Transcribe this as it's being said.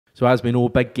So as we know,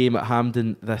 big game at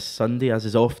Hampden this Sunday, as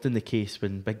is often the case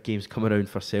when big games come around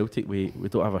for Celtic. We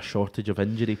don't have a shortage of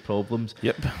injury problems.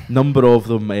 Yep. Number of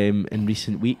them in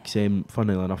recent weeks.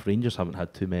 Funnily enough, Rangers haven't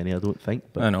had too many, I don't think.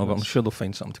 But I know, but I'm sure they'll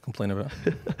find something to complain about.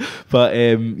 But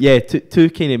yeah, two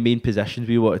kind of main positions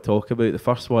we want to talk about. The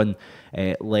first one,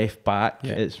 left back.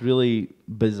 Yeah. It's really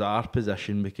bizarre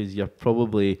position because you're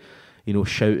probably,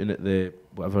 shouting at the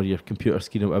whatever your computer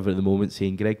screen or whatever at the moment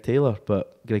saying Greg Taylor,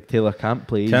 but Greg Taylor can't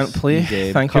play.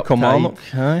 Thank you, Kilmarnock.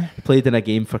 He played in a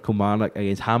game for Kilmarnock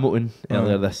against Hamilton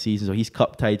earlier this season, so he's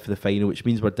cup tied for the final, which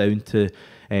means we're down to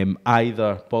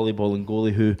either Volleyball and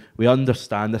goalie, who we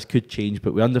understand this could change,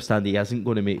 but we understand he isn't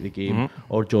going to make the game,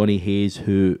 or Johnny Hayes,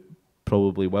 who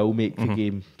probably will make the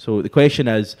game. So the question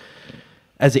is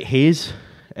it Hayes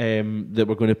that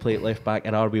we're going to play at left back,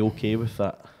 and are we okay with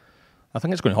that? I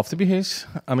think it's going to have to be Hayes.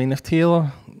 I mean, if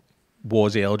Taylor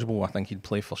was eligible, I think he'd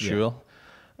play for sure.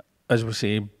 As we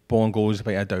say, ball and goal is a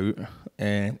bit of doubt.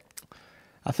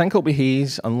 I think it'll be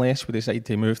Hayes unless we decide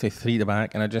to move to 3 at the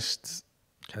back, and I just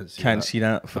can't see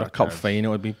that for a cup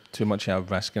final. It'd be too much of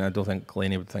a risk, and I don't think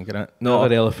Lenny would think of that. Not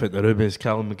an elephant in the room is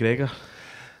Callum McGregor.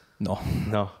 No.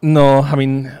 I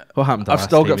mean, what happened? I've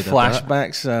still got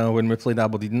flashbacks when we played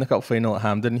Aberdeen in the cup final at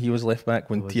Hampden. He was left back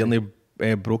when Tierney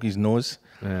broke his nose.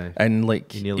 And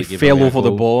he fell over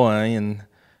the ball, and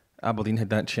Aberdeen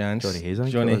had that chance. Johnny Hayes,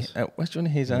 what's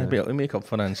Johnny Hayes? Yeah. But it'll make up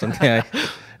for it on Sunday.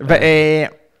 But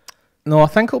no, I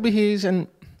think it'll be Hayes, and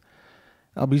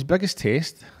it'll be his biggest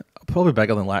test. Probably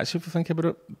bigger than Lazio, if you think about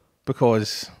it,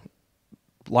 because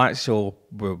Lazio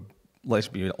were, let's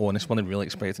be honest, weren't really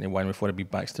expecting to win before they beat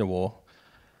backs to the wall.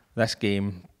 This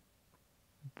game,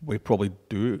 we probably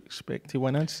do expect to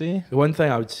win, I'd say. The one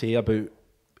thing I would say about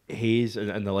Hayes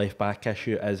and the left back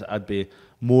issue is I'd be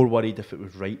more worried if it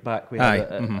was right back. We had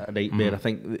a nightmare. I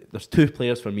think there's 2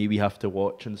 players for me we have to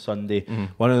watch on Sunday.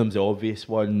 One of them's the obvious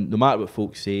one. No matter what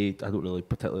folks say, I don't really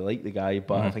particularly like the guy,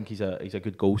 but I think he's a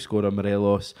good goal scorer,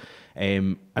 Morelos,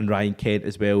 and Ryan Kent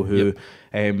as well, who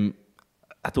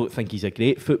I don't think he's a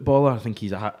great footballer. I think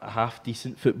he's a half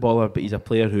decent footballer, but he's a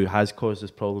player who has caused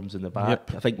us problems in the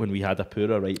back. I think when we had a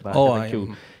poorer right back, I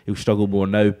think he'll struggle more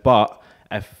now. But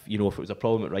if it was a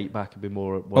problem at right back, I'd be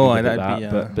more worried about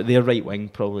that. But their right wing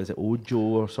probably, is it Ojo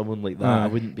or someone like that? I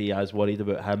wouldn't be as worried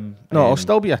about him. No, it'll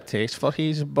still be a test for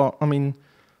Hayes, but I mean,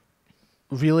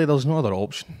 really, there's no other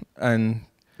option. And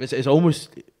it's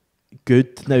almost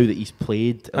good now that he's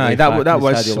played. That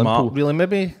was smart. Really,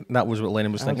 maybe that was what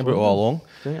Lennon was thinking about all along.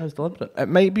 Do you think it was deliberate? It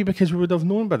might be because we would have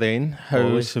known by then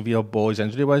how severe Boy's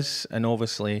injury was, and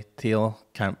obviously Taylor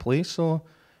can't play, so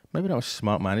maybe that was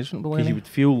smart management. Because you would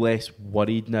feel less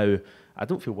worried now. I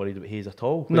don't feel worried about Hayes at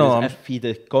all. No, if he'd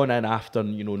have gone in after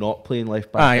not playing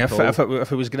left back.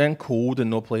 If it was getting cold and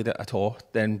not played it at all,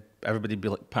 then everybody'd be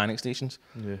like panic stations.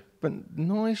 Yeah. But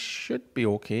no, he should be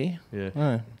okay. Yeah.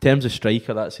 In terms of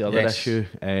striker, that's the other issue.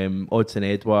 Odsonne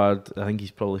Edouard, I think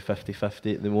he's probably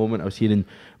 50-50 at the moment. I was hearing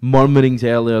murmurings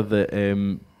earlier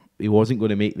that he wasn't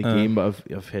going to make the game, but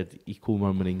I've heard equal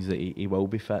murmurings that he will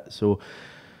be fit. So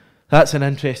that's an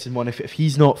interesting one. If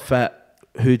he's not fit,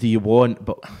 who do you want?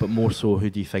 But more so, who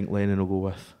do you think Lennon will go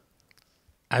with?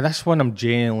 This one I'm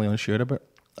genuinely unsure about.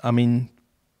 I mean,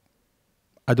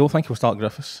 I don't think he'll start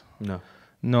Griffiths.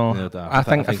 No, I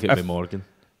think it'll be Morgan.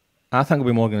 I think it'll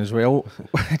be Morgan as well.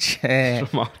 Which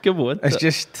it's remarkable. It's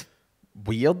just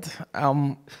weird.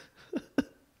 I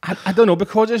don't know,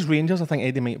 because it's Rangers. I think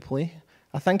Eddie might play.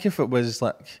 I think if it was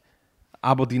like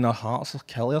Aberdeen or Hearts or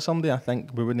Kelly or somebody, I think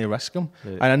we wouldn't risk him.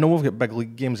 Yeah. And I know we've got big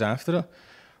league games after it,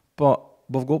 but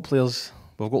we've got players.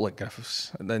 We've got like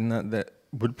Griffiths, then that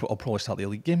will probably start the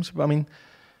league games. But I mean,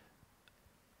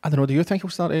 I don't know. Do you think he'll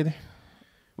start Eddie?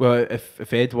 Well,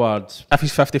 if Edwards... If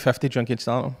he's 50-50, do you think he'd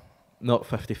start him? Not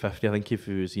 50-50. I think if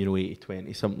he was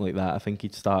 80-20, something like that, I think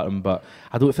he'd start him. But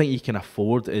I don't think you can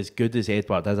afford, as good as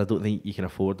Edward is, I don't think you can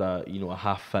afford a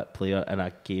half-fit player in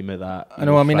a game of that. I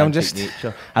know, I mean, I'm just...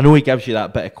 nature. I know he gives you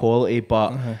that bit of quality,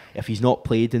 but if he's not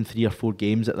played in 3 or 4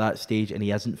 games at that stage and he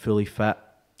isn't fully fit,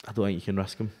 I don't think you can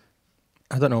risk him.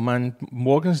 I don't know, man.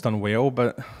 Morgan's done well,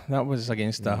 but that was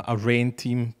against a rain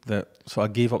team that sort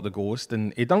of gave up the ghost,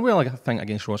 and he done well, I think,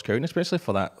 against Ross County, especially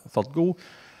for that 3rd goal.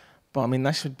 But I mean,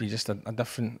 this would be just a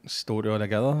different story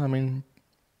altogether. I mean,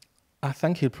 I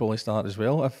think he'd probably start as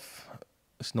well if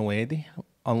it's no Eddie,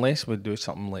 unless we do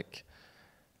something like,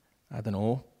 I don't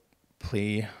know,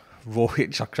 play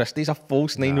Rohich or Christie's a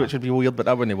false 9, which would be weird, but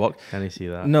that wouldn't work. Can you see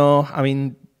that? No, I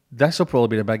mean, this will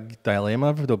probably be the big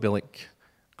dilemma. They'll be like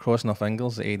crossing our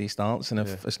fingers that Eddie starts, and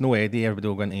if it's no Eddie, everybody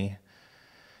will go into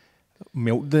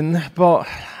meltdown. But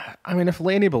I mean, if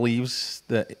Lenny believes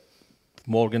that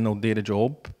Morgan will do the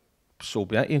job, so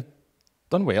be it. He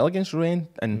done well against Rennes,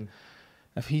 and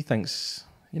if he thinks,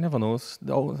 you never know.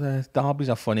 The derby's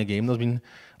a funny game. There's been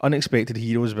unexpected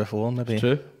heroes before. Maybe it's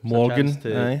true. Morgan it's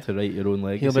a chance to write your own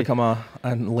legacy. He'll become a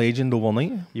legend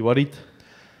overnight. You worried?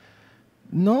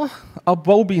 No, I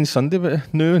will be on Sunday,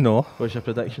 but no. What's your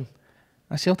prediction?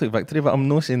 A Celtic victory, but I'm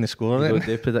not saying the score. You don't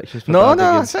do predictions for No,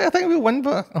 I think we'll win,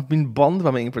 but I've been burned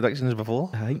by making predictions before.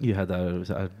 I think you had was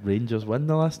it a Rangers win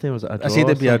the last time? Was it a draw? I said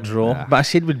it'd be a draw, but I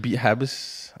said we'd beat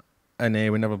Hibs, and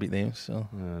we never beat them. So,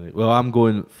 right. Well, I'm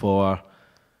going for.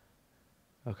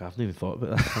 Okay, I haven't even thought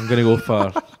about that. I'm going to go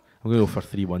for. I'm going to go for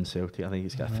 3-1 Celtic. I think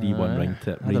it's got a 3-1 ring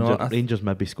to it. Rangers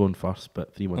maybe scoring first,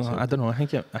 but 3-1 Celtic. I don't know. I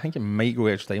think it might go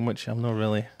extra time, which I'm not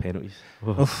really. Penalties.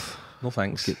 No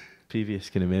thanks. Previous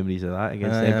kind of memories of that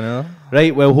against them. I know.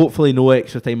 Right, well, hopefully no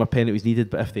extra time or penalties needed,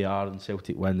 but if they are and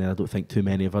Celtic win, then I don't think too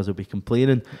many of us will be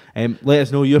complaining. Let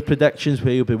us know your predictions,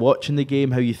 where you'll be watching the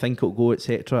game, how you think it'll go,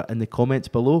 etc. in the comments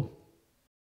below.